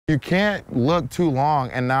You can't look too long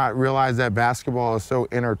and not realize that basketball is so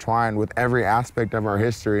intertwined with every aspect of our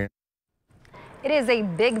history. It is a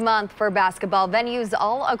big month for basketball. Venues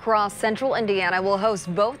all across central Indiana will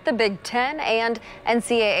host both the Big Ten and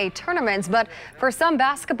NCAA tournaments, but for some,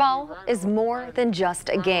 basketball is more than just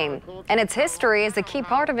a game, and its history is a key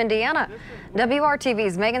part of Indiana.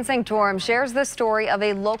 WRTV's Megan Sanctorum shares the story of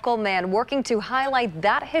a local man working to highlight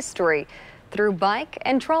that history through bike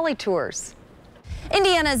and trolley tours.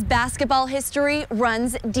 Indiana's basketball history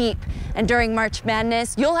runs deep, and during March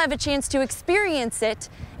Madness, you'll have a chance to experience it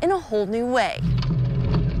in a whole new way.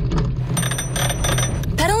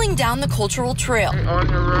 Pedaling down the cultural trail, On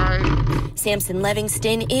the right. Samson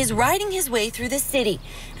Livingston is riding his way through the city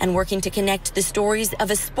and working to connect the stories of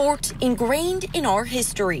a sport ingrained in our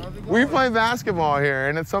history. We play basketball here,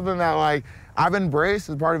 and it's something that I've embraced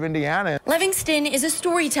as part of Indiana. Livingston is a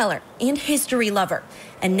storyteller and history lover,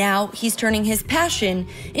 and now he's turning his passion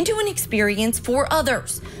into an experience for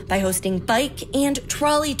others by hosting bike and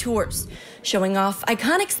trolley tours, showing off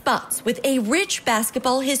iconic spots with a rich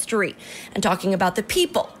basketball history and talking about the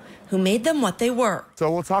people who made them what they were.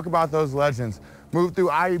 So we'll talk about those legends. Move through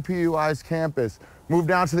IUPUI's campus, move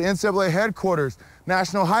down to the NCAA headquarters,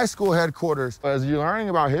 National High School headquarters. As you're learning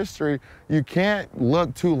about history, you can't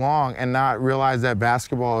look too long and not realize that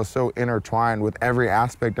basketball is so intertwined with every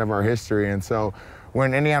aspect of our history. And so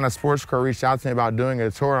when Indiana Sports Corps reached out to me about doing a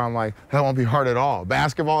tour, I'm like, that won't be hard at all.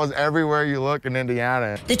 Basketball is everywhere you look in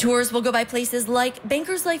Indiana. The tours will go by places like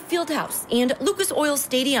Bankers Life Fieldhouse and Lucas Oil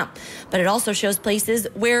Stadium, but it also shows places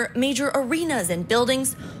where major arenas and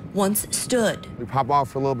buildings once stood. We pop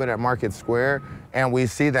off for a little bit at Market Square, and we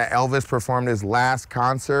see that Elvis performed his last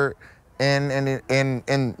concert in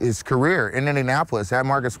his career in Indianapolis at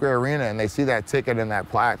Market Square Arena, and they see that ticket and that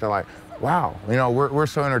plaque. They're like, wow, we're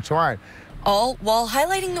so intertwined. All while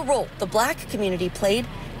highlighting the role the Black community played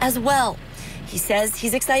as well. He says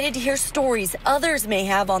he's excited to hear stories others may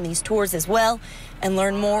have on these tours as well and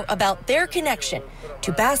learn more about their connection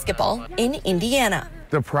to basketball in Indiana.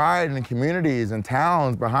 The pride in the communities and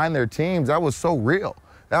towns behind their teams, that was so real.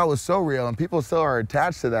 That was so real, and people still are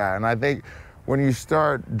attached to that. And I think when you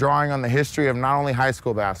start drawing on the history of not only high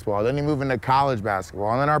school basketball, then you move into college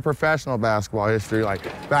basketball, and then our professional basketball history,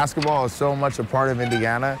 basketball is so much a part of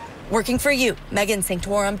Indiana. Working for you, Megan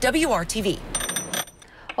Sanctorum, WRTV.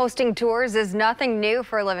 Hosting tours is nothing new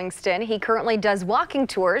for Livingston. He currently does walking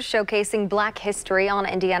tours showcasing Black history on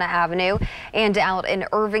Indiana Avenue and out in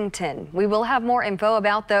Irvington. We will have more info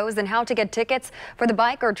about those and how to get tickets for the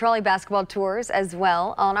bike or trolley basketball tours as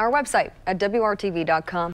well on our website at WRTV.com.